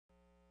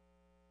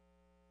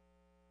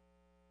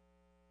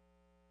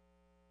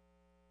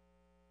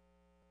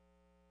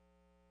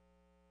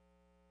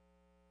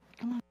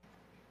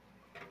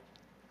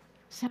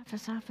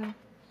Safa.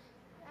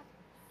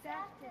 Tell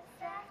us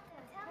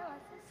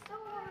a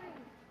story.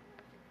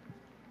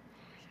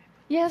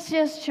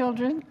 Yes,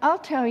 children. I'll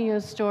tell you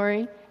a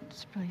story.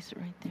 Just place it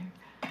right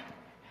there.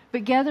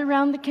 But gather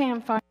around the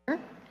campfire,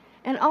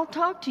 and I'll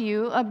talk to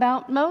you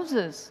about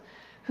Moses,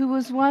 who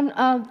was one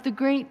of the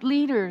great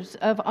leaders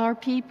of our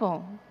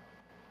people.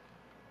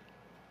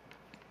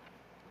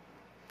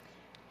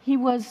 He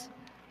was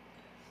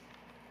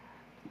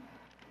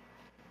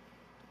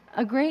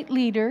a great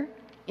leader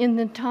in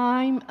the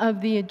time of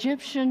the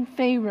Egyptian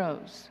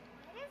pharaohs.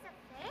 What is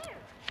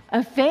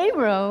a pharaoh? A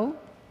pharaoh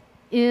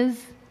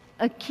is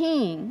a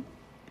king,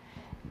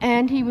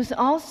 and he was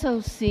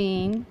also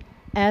seen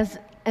as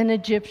an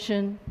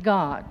Egyptian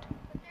god.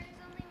 But there is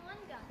only one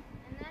God,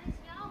 and that is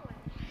Yahweh.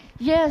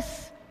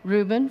 Yes,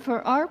 Reuben,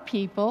 for our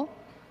people,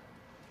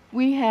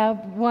 we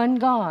have one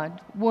God,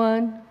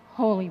 one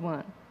Holy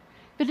One.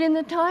 But in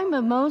the time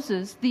of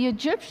Moses, the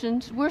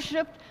Egyptians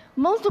worshipped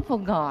multiple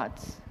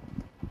gods.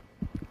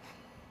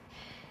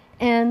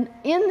 And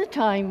in the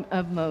time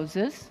of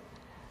Moses,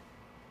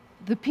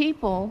 the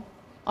people,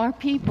 our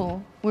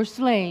people, were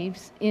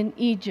slaves in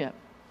Egypt.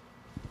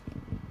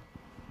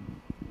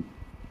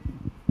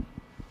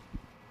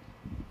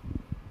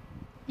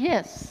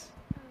 Yes,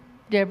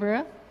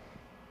 Deborah?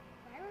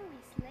 Why were we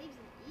slaves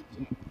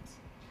in Egypt?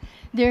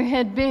 There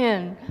had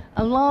been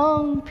a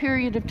long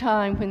period of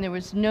time when there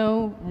was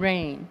no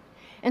rain.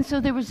 And so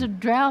there was a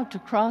drought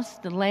across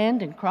the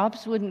land and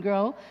crops wouldn't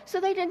grow,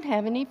 so they didn't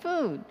have any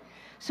food.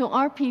 So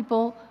our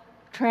people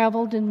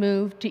traveled and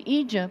moved to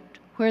Egypt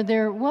where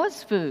there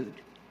was food.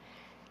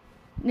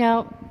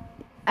 Now,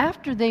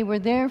 after they were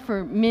there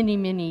for many,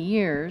 many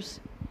years,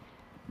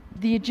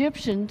 the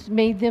Egyptians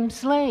made them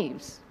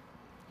slaves.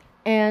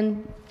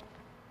 And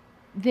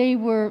they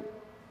were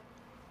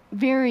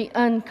very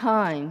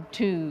unkind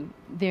to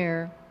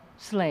their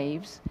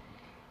slaves.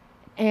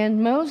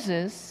 And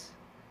Moses,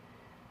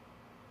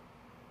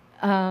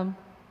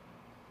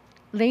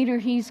 later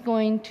he's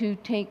going to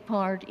take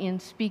part in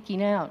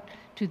speaking out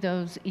to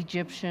those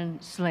Egyptian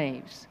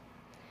slaves.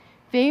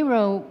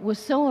 Pharaoh was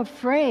so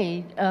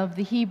afraid of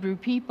the Hebrew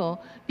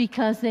people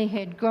because they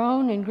had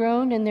grown and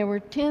grown, and there were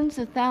tens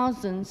of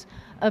thousands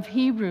of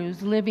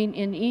Hebrews living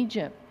in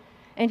Egypt.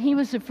 And he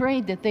was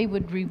afraid that they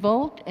would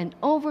revolt and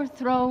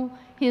overthrow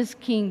his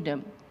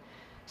kingdom.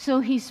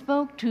 So he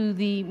spoke to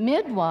the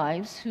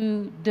midwives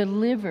who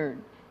delivered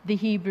the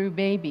Hebrew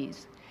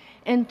babies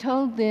and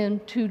told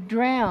them to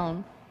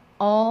drown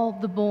all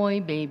the boy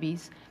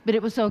babies, but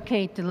it was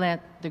okay to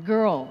let the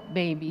girl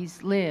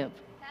babies live.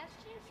 That's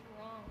just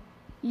wrong.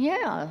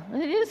 Yeah,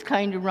 it is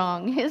kind of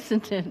wrong,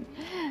 isn't it?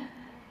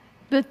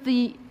 But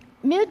the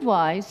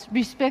midwives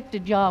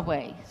respected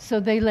Yahweh, so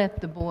they let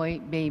the boy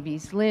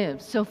babies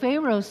live. So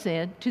Pharaoh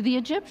said to the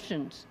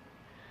Egyptians,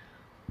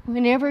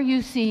 whenever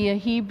you see a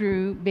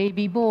Hebrew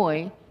baby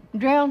boy,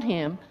 drown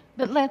him,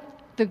 but let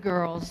the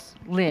girls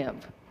live.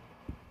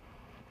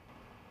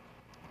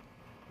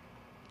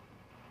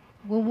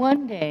 Well,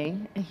 one day,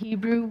 a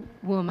Hebrew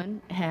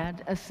woman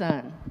had a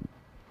son.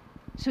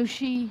 So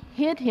she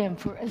hid him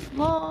for as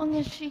long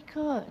as she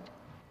could.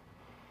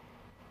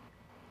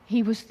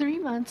 He was 3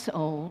 months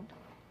old,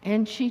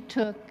 and she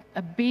took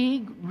a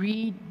big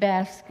reed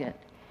basket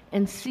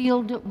and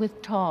sealed it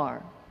with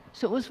tar,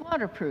 so it was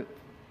waterproof.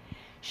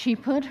 She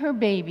put her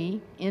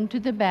baby into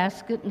the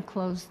basket and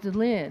closed the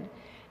lid,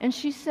 and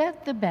she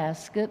set the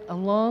basket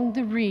along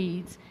the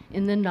reeds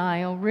in the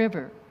Nile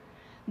River.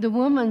 The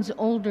woman's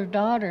older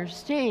daughter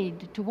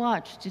stayed to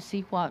watch to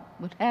see what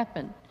would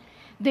happen.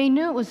 They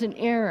knew it was an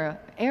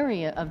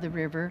area of the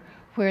river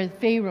where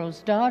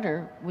Pharaoh's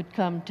daughter would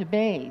come to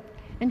bathe,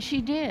 and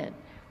she did.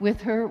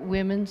 With her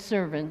women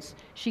servants,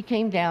 she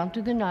came down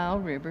to the Nile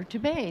River to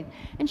bathe,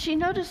 and she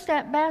noticed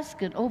that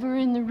basket over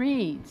in the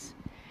reeds.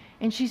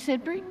 And she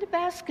said, "Bring the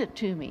basket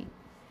to me."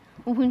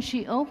 Well, when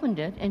she opened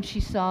it and she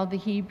saw the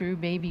Hebrew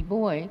baby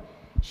boy,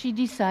 she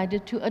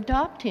decided to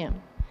adopt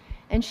him.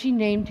 And she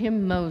named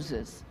him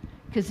Moses,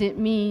 because it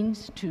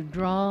means to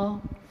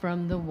draw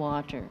from the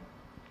water.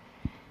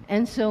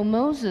 And so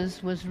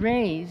Moses was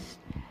raised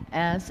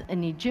as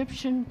an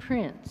Egyptian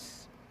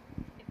prince.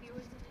 If he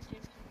was an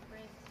Egyptian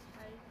prince,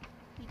 how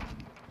did he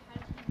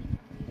become leader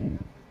of the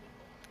people?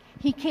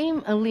 He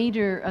became a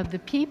leader of the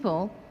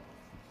people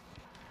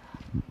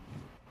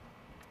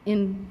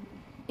in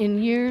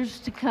years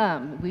to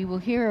come. We will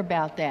hear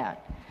about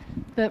that.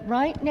 But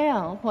right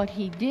now, what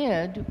he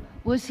did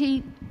was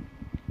he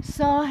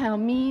saw how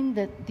mean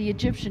that the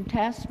Egyptian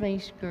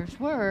taskmakers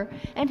were,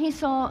 and he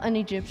saw an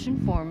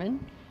Egyptian foreman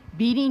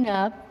beating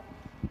up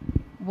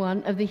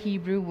one of the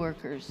Hebrew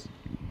workers.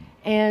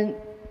 And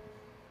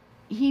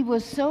he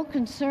was so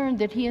concerned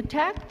that he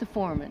attacked the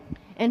foreman,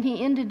 and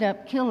he ended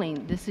up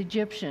killing this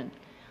Egyptian.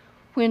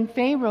 When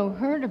Pharaoh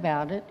heard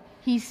about it,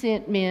 he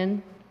sent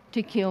men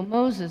to kill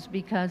Moses,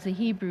 because a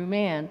Hebrew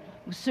man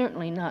was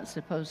certainly not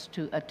supposed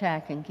to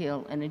attack and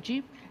kill an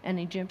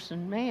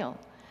Egyptian male.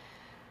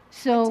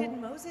 So What did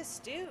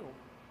Moses do?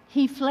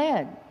 he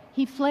fled.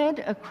 He fled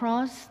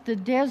across the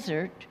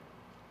desert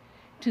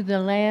to the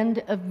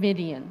land of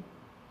Midian.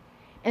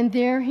 And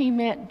there he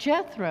met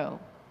Jethro,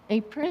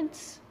 a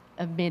prince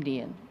of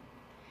Midian.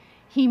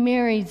 He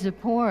married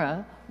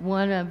Zipporah,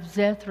 one of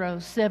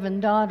Jethro's 7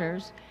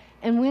 daughters,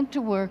 and went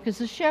to work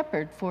as a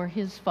shepherd for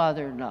his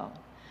father-in-law.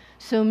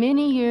 So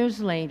many years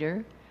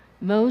later,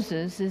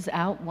 Moses is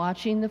out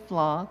watching the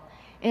flock,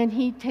 and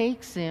he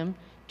takes them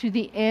to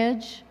the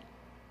edge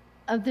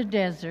of the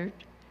desert,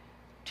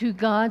 to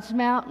God's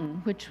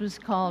mountain, which was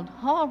called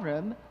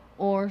Horeb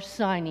or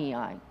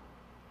Sinai.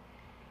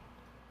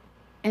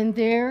 And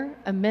there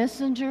a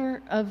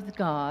messenger of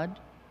God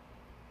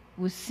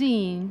was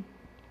seen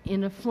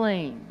in a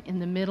flame, in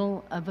the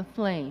middle of a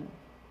flame.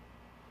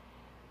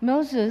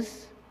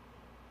 Moses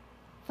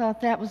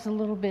thought that was a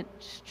little bit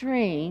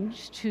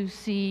strange to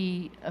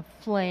see a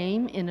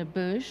flame in a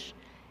bush,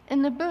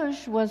 and the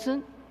bush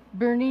wasn't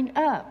burning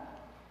up.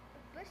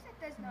 A bush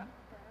that does not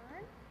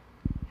burn?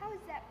 How is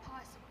that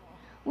possible?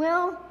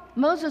 Well,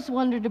 Moses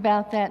wondered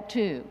about that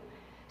too.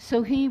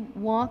 So he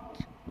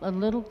walked a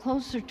little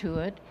closer to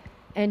it,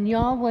 and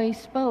Yahweh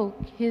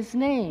spoke his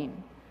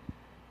name.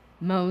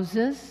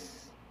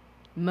 Moses,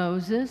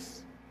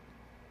 Moses.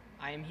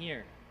 I am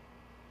here.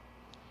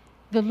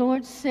 The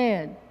Lord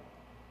said,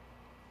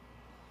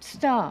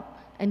 "Stop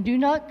and do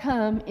not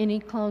come any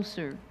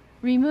closer.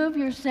 Remove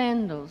your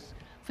sandals,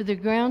 for the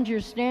ground you're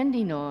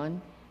standing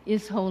on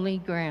is holy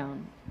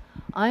ground.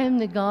 I am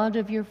the God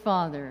of your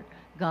father,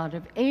 God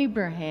of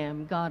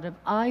Abraham, God of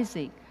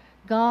Isaac,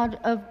 God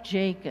of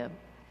Jacob."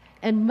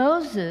 And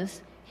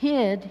Moses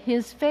hid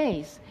his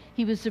face.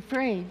 He was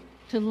afraid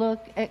to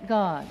look at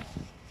God.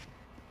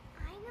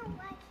 I know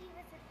why he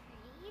was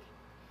afraid.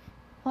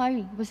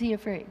 Why was he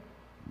afraid?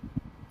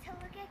 To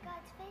look at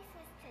God's face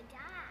is to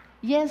die.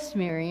 Yes,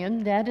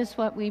 Miriam, that is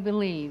what we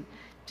believe.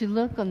 To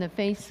look on the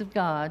face of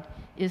God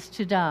is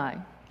to die.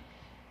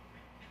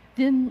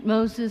 Then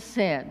Moses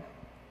said,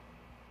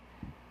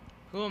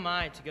 Who am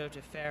I to go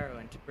to Pharaoh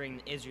and to bring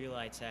the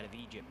Israelites out of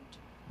Egypt?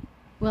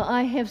 "Well,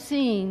 I have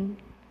seen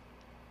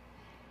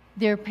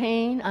their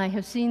pain, I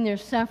have seen their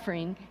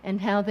suffering,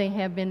 and how they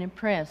have been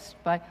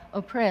oppressed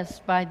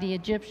by the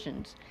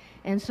Egyptians.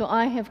 And so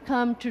I have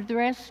come to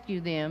rescue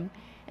them,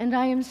 and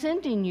I am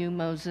sending you,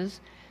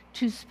 Moses,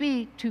 to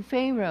speak to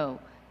Pharaoh,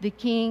 the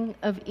king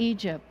of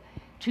Egypt,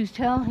 to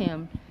tell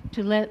him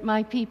to let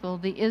my people,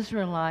 the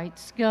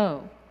Israelites,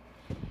 go.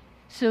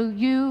 So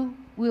you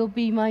will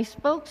be my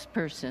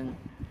spokesperson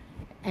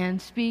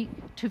and speak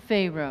to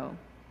Pharaoh."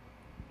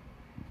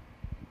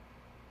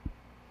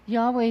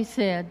 Yahweh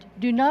said,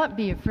 "Do not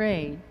be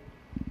afraid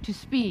to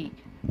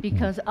speak,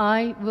 because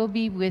I will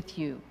be with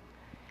you."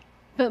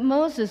 But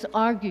Moses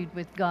argued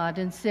with God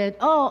and said,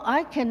 "Oh,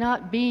 I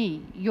cannot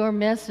be your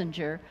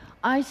messenger.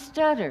 I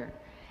stutter."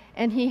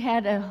 And he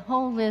had a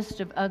whole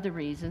list of other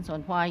reasons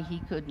on why he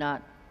could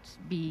not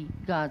be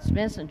God's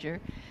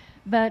messenger.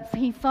 But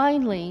he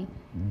finally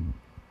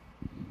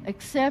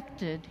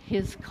accepted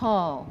his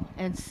call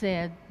and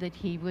said that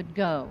he would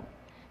go.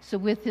 So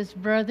with his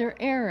brother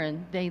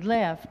Aaron, they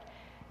left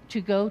to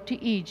go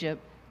to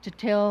Egypt to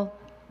tell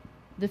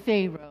the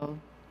Pharaoh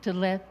to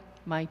let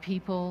my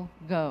people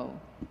go.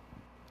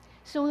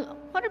 So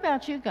what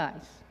about you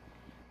guys?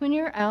 When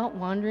you're out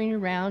wandering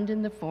around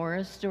in the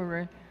forest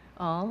or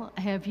all,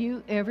 have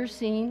you ever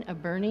seen a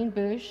burning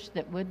bush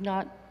that would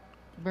not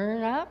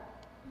burn up?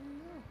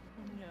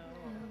 Not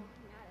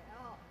at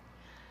all.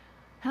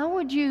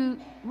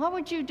 What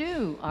would you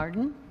do,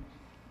 Arden,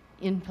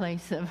 in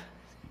place of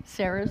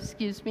Sarah?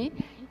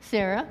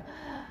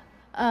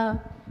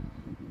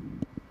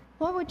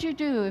 What would you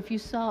do if you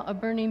saw a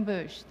burning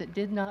bush that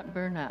did not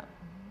burn up?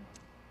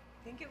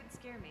 I think it would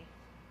scare me.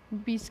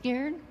 Be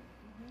scared?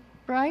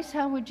 Bryce,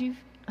 how would you,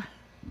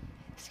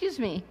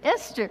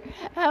 Esther,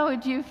 how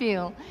would you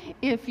feel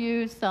if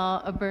you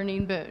saw a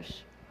burning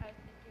bush? I think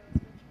it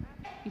was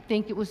witchcraft. You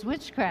think it was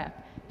witchcraft?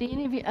 Do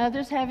any of you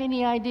others have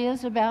any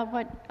ideas about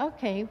what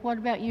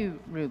about you,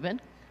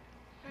 Reuben?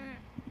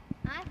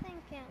 I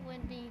think it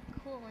would be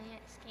cool and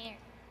yet scary.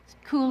 It's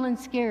cool and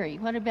scary.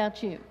 What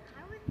about you?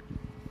 I would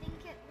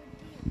think it would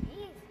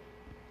be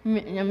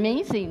amazing.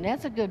 Amazing.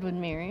 That's a good one,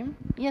 Miriam.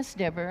 Yes,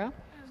 Deborah.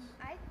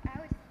 I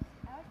would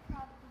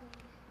probably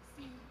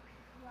see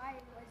why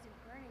it wasn't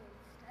burning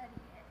and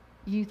study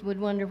it. You would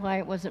wonder why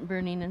it wasn't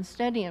burning and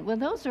studying it. Well,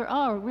 those are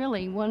all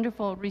really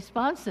wonderful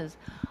responses.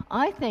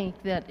 I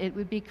think that it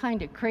would be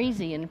kind of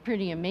crazy and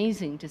pretty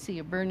amazing to see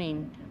a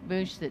burning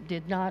bush that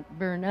did not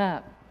burn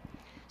up.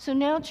 So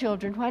now,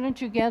 children, why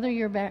don't you gather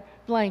your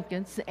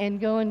blankets and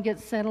go and get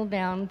settled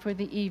down for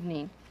the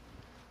evening.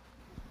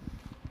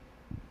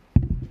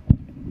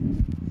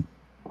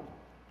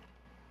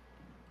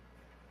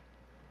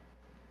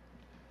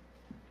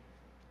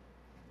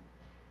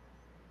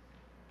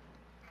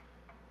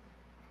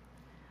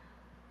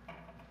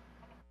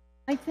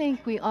 I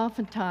think we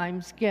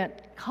oftentimes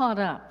get caught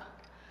up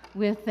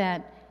with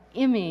that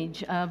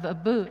image of a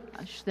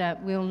bush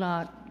that will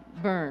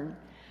not burn.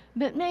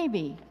 But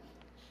maybe,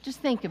 just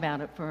think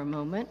about it for a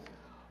moment.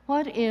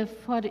 What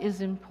if what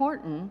is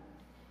important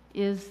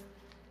is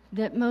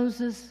that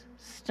Moses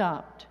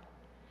stopped?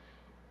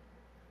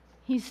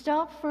 He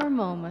stopped for a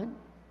moment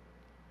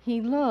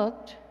He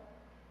looked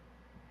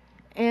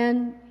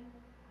and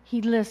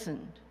he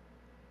listened.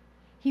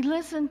 He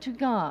listened to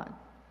God.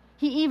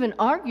 He even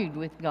argued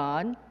with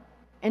God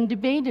and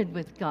debated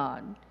with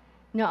God.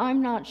 Now,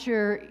 I'm not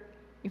sure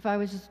if I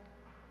was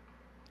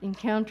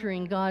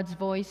encountering God's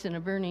voice in a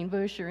burning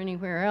bush or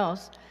anywhere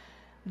else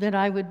that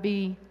I would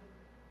be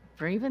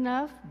brave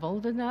enough,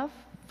 bold enough,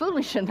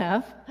 foolish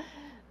enough,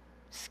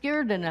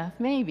 scared enough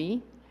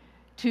maybe,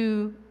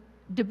 to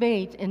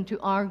debate and to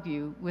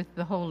argue with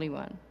the Holy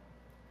One.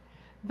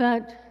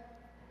 But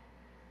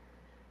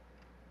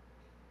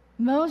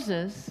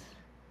Moses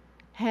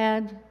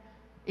had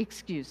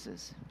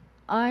excuses.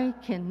 I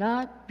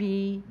cannot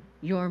be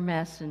your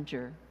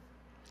messenger.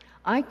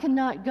 I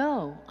cannot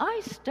go.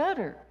 I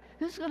stutter.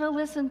 Who's going to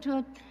listen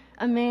to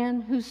a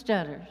man who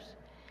stutters?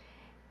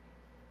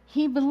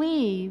 He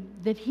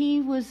believed that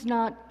he was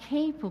not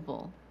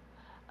capable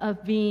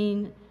of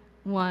being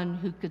one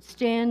who could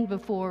stand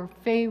before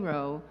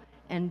Pharaoh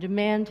and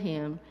demand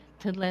him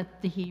to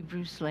let the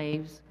Hebrew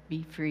slaves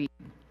be freed.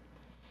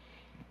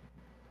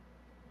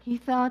 He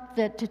thought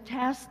that to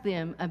task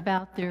them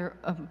about their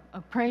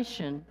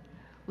oppression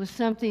was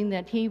something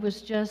that he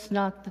was just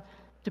not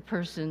the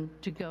person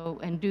to go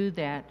and do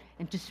that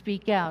and to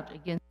speak out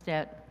against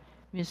that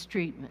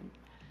mistreatment.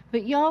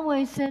 But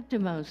Yahweh said to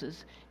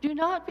Moses, "Do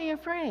not be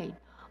afraid.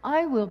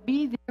 I will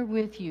be there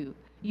with you.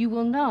 You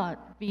will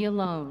not be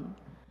alone."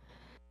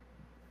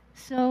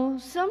 So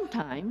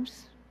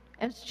sometimes,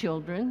 as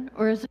children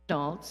or as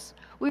adults,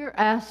 we're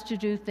asked to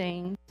do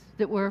things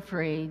that we're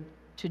afraid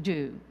to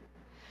do.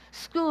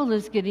 School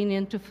is getting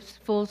into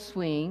full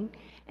swing,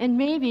 and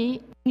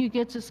maybe when you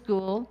get to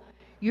school,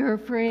 you're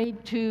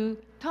afraid to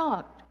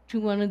talk to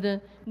one of the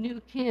new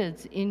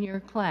kids in your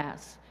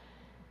class.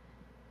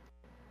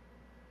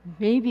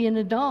 Maybe an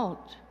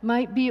adult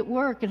might be at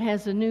work and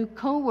has a new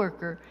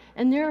coworker,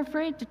 and they're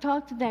afraid to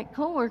talk to that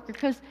coworker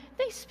because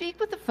they speak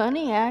with a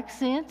funny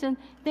accent and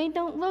they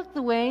don't look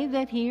the way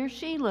that he or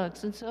she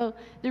looks, and so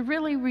they're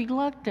really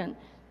reluctant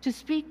to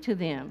speak to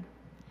them.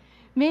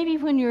 Maybe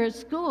when you're at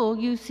school,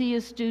 you see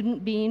a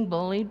student being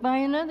bullied by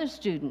another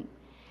student,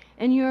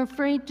 and you're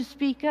afraid to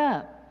speak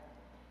up.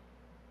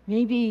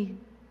 Maybe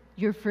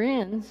your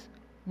friends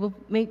will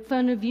make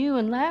fun of you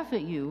and laugh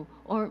at you,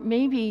 or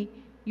maybe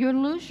you'll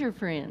lose your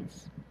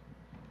friends.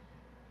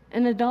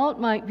 An adult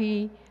might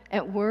be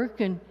at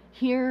work and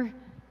he or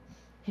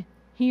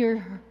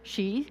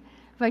she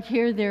might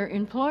hear their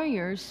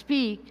employers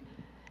speak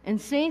and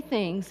say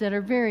things that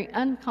are very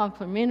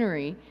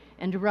uncomplimentary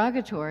and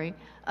derogatory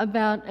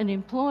about an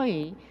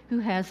employee who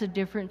has a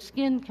different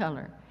skin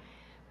color.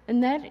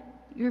 And that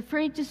you're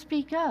afraid to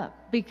speak up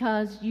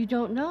because you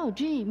don't know,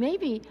 gee,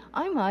 maybe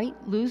I might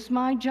lose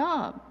my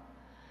job.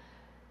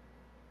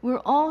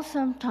 We're all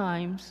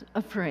sometimes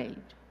afraid.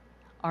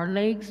 Our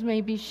legs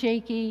may be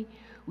shaky,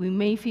 we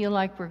may feel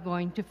like we're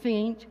going to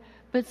faint,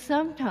 but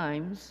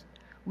sometimes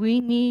we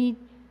need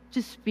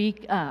to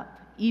speak up,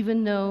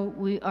 even though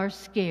we are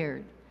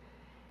scared.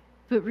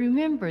 But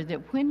remember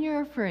that when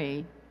you're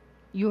afraid,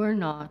 you are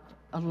not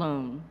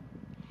alone.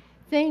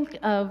 Think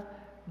of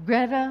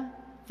Greta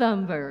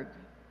Thunberg.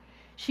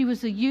 She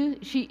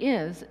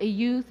is a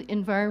youth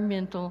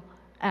environmental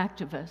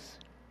activist.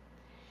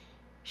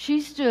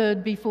 She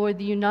stood before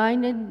the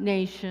United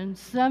Nations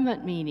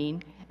summit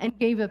meeting and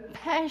gave a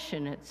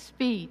passionate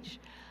speech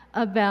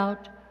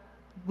about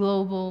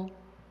global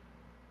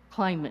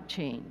climate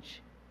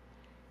change.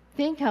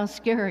 Think how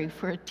scary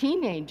for a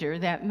teenager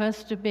that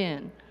must have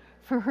been,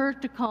 for her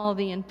to call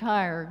the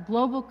entire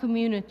global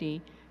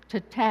community to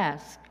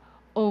task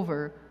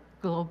over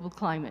global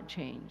climate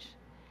change.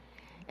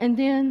 And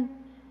then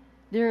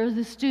there are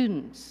the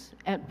students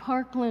at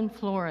Parkland,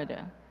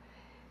 Florida.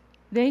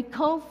 They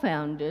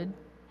co-founded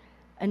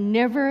a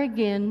Never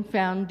Again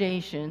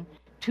Foundation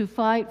to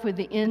fight for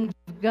the end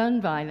of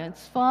gun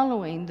violence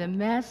following the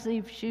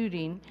massive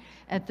shooting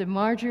at the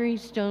Marjorie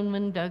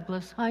Stoneman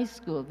Douglas High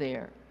School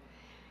there.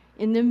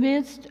 In the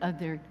midst of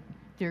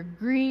their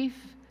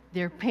grief,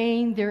 their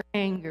pain, their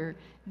anger,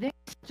 they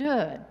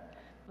stood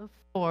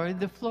before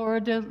the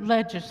Florida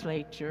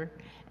legislature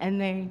and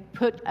they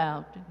put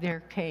out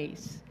their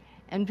case.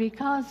 And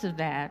because of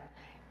that,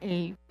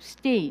 a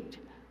state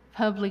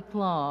public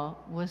law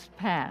was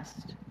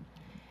passed.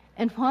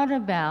 And what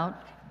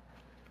about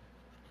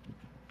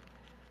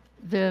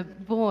the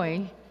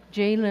boy,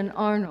 Jalen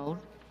Arnold?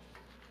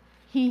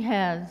 He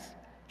has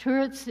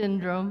Tourette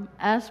syndrome,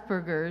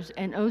 Asperger's,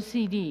 and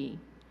OCD.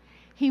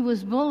 He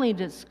was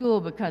bullied at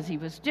school because he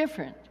was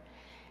different.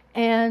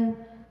 And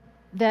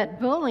that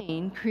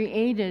bullying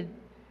created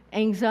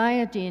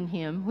anxiety in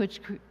him, which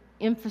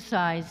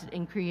emphasized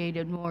and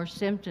created more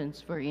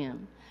symptoms for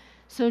him.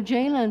 So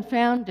Jalen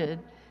founded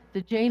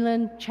the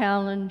Jalen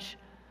Challenge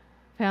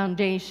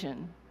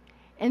Foundation.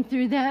 And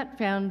through that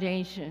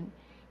foundation,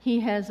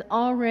 he has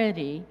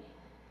already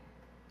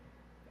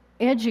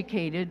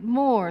educated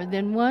more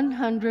than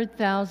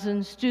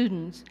 100,000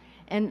 students,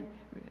 and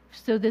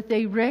so that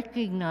they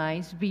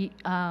recognize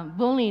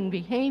bullying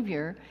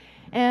behavior,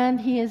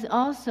 and he has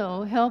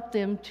also helped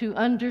them to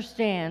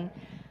understand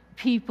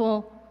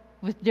people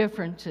with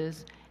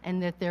differences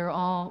and that we're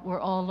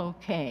all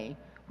okay.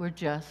 We're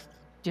just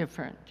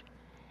different.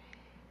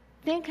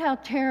 Think how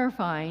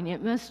terrifying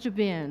it must have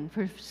been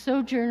for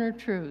Sojourner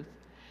Truth,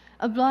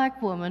 a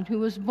black woman who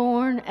was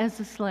born as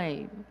a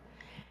slave.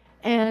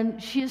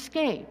 And she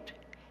escaped.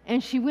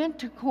 And she went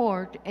to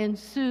court and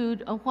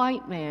sued a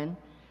white man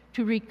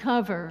to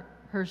recover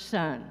her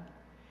son.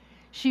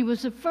 She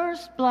was the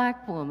first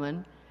black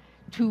woman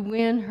to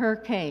win her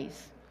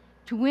case,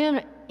 to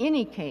win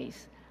any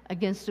case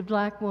against a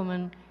black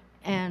woman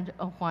and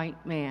a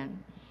white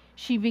man.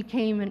 She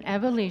became an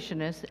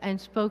abolitionist and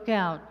spoke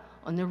out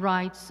on the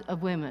rights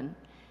of women.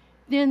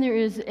 Then there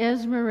is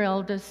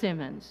Esmeralda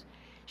Simmons.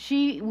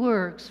 She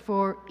works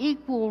for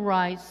equal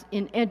rights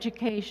in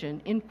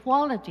education, in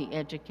quality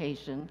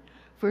education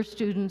for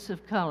students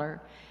of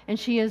color, and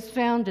she has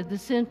founded the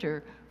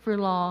Center for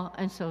Law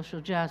and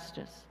Social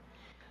Justice.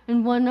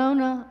 And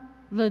Winona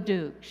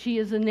LaDuke, she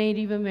is a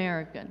Native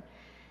American.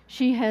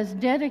 She has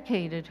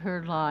dedicated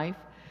her life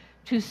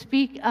to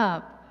speak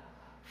up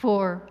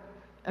for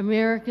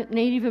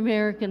Native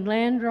American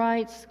land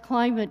rights,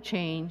 climate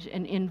change,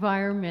 and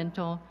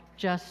environmental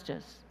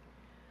justice.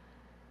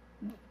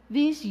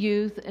 These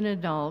youth and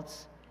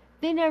adults,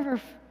 they never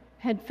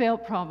had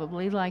felt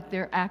probably like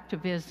their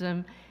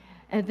activism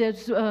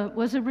that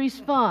was a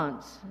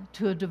response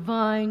to a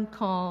divine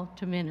call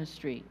to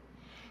ministry.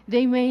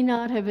 They may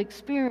not have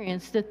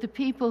experienced that the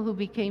people who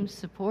became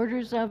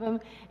supporters of them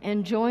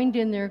and joined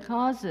in their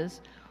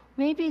causes,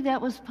 maybe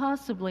that was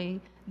possibly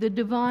the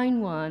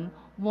divine one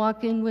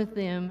walking with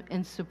them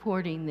and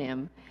supporting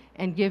them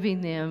and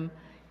giving them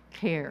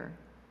care.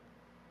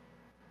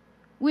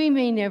 We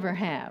may never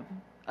have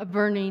a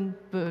burning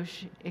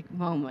bush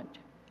moment.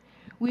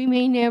 We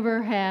may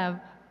never have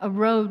a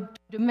road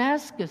to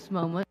Damascus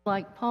moment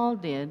like Paul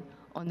did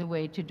on the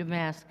way to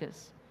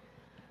Damascus.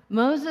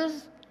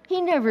 Moses,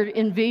 he never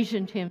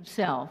envisioned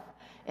himself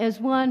as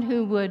one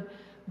who would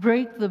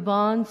break the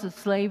bonds of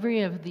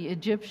slavery of the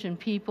Egyptian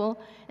people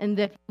and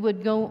that he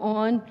would go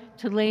on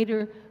to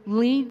later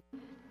lead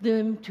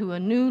them to a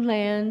new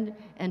land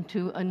and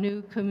to a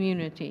new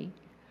community.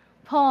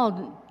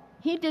 Paul,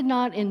 he did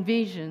not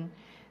envision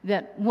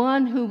that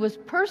one who was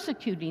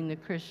persecuting the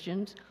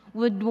Christians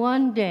would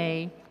one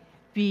day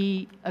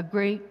be a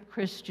great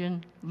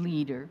Christian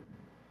leader.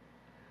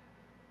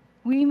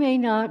 We may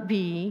not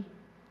be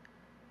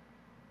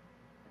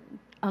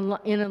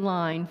in a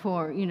line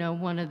for,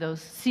 one of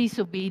those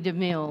Cecil B.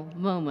 DeMille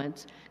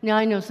moments. Now,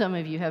 I know some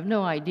of you have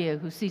no idea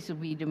who Cecil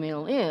B.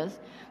 DeMille is,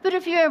 but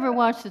if you ever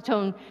watch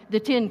the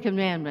Ten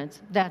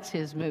Commandments, that's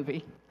his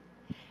movie.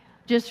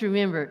 Just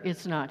remember,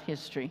 it's not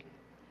history.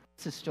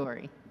 It's a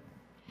story.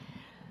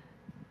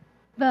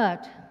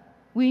 But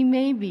we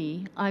may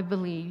be, I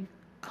believe,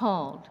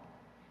 called,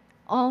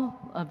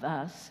 all of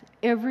us,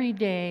 every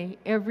day,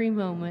 every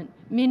moment,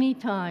 many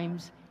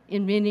times,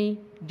 in many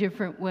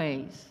different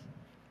ways.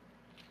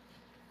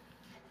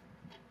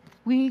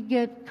 We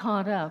get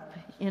caught up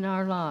in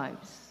our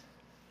lives.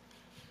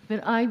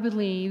 But I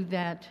believe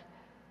that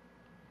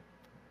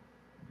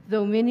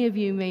though many of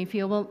you may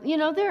feel, well,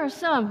 there are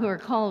some who are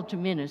called to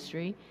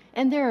ministry,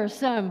 and there are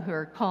some who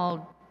are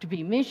called to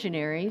be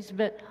missionaries,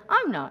 but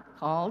I'm not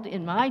called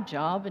in my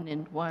job and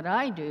in what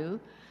I do.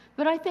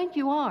 But I think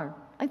you are.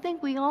 I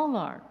think we all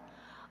are.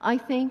 I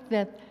think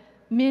that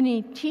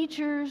many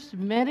teachers,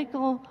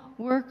 medical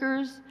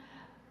workers,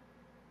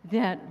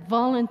 that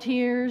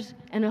volunteers,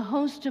 and a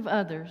host of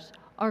others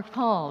are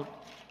called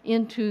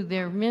into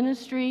their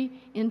ministry,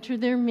 into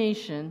their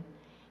mission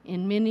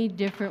in many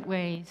different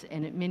ways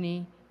and at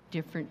many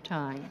different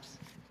times.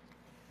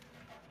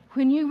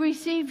 When you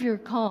receive your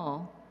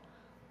call,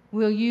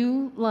 will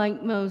you,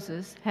 like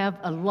Moses, have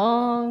a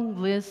long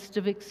list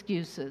of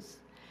excuses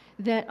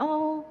that,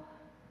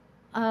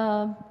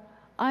 I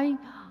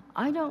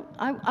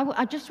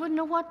just wouldn't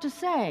know what to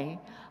say.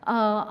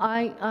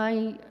 I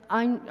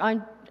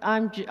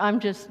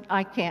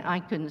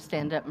couldn't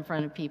stand up in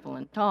front of people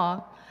and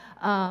talk.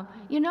 I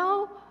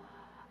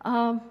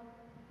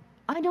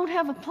don't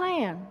have a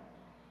plan,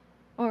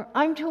 or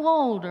I'm too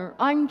old, or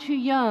I'm too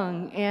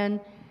young, and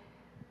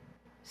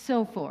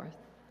so forth.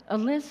 A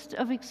list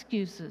of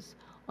excuses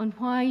on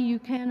why you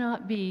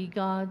cannot be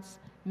God's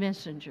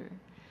messenger.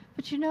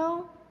 But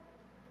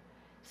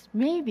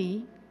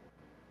maybe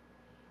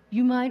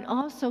you might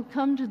also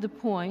come to the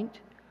point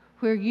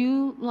where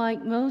you,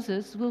 like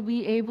Moses, will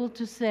be able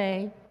to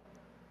say,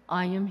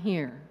 I am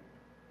here.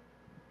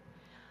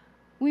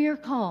 We are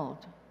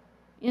called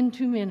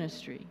into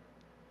ministry.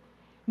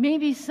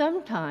 Maybe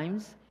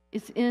sometimes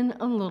it's in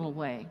a little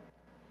way.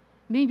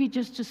 Maybe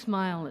just to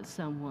smile at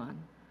someone,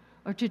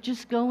 or to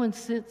just go and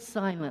sit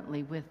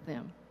silently with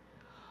them.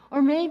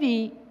 Or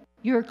maybe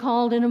you're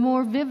called in a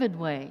more vivid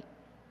way.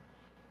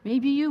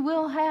 Maybe you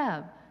will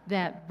have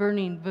that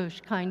burning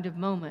bush kind of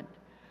moment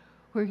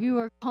where you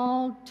are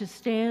called to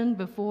stand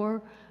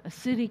before a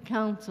city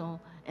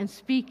council and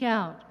speak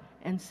out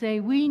and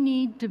say, we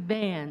need to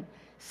ban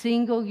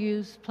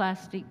single-use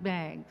plastic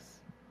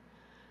bags.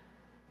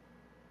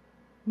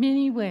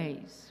 Many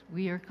ways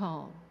we are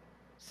called,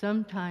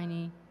 some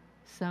tiny,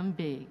 some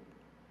big.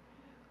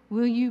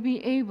 Will you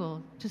be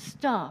able to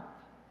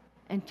stop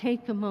and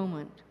take a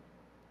moment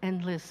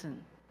and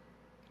listen?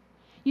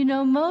 You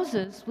know,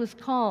 Moses was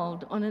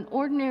called on an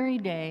ordinary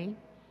day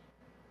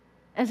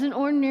as an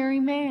ordinary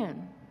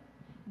man,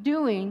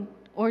 doing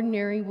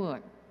ordinary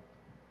work.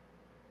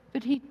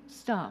 But he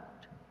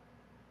stopped,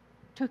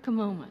 took a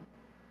moment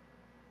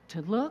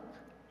to look,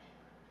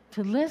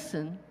 to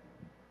listen,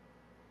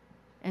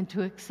 and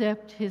to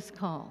accept his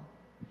call.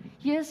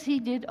 Yes, he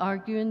did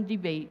argue and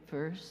debate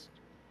first,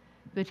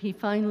 but he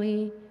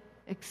finally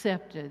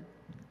accepted,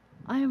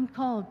 I am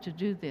called to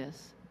do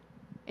this,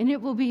 and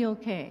it will be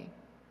okay,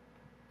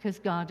 because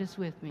God is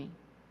with me.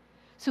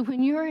 So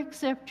when you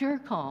accept your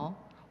call,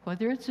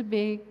 whether it's a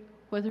big,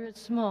 whether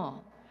it's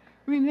small,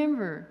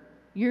 remember,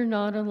 you're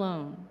not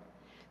alone.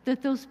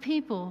 That those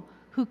people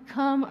who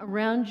come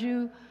around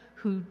you,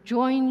 who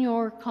join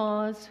your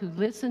cause, who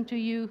listen to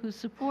you, who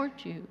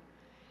support you,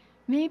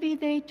 maybe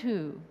they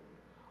too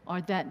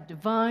are that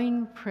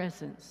divine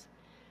presence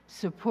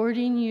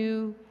supporting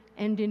you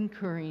and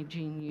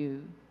encouraging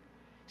you,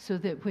 so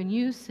that when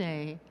you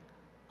say,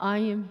 I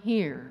am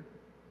here,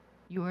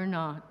 you are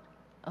not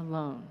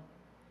alone.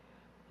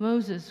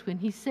 Moses, when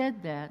he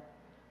said that,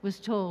 was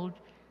told,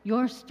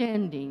 you're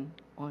standing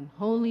on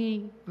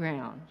holy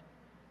ground.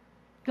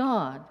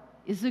 God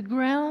is the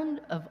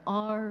ground of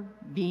our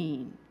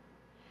being.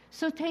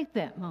 So take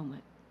that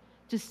moment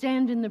to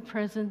stand in the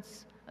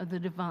presence of the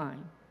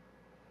divine.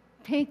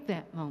 Take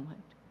that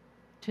moment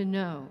to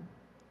know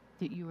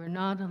that you are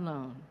not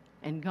alone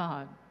and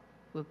God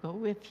will go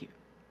with you.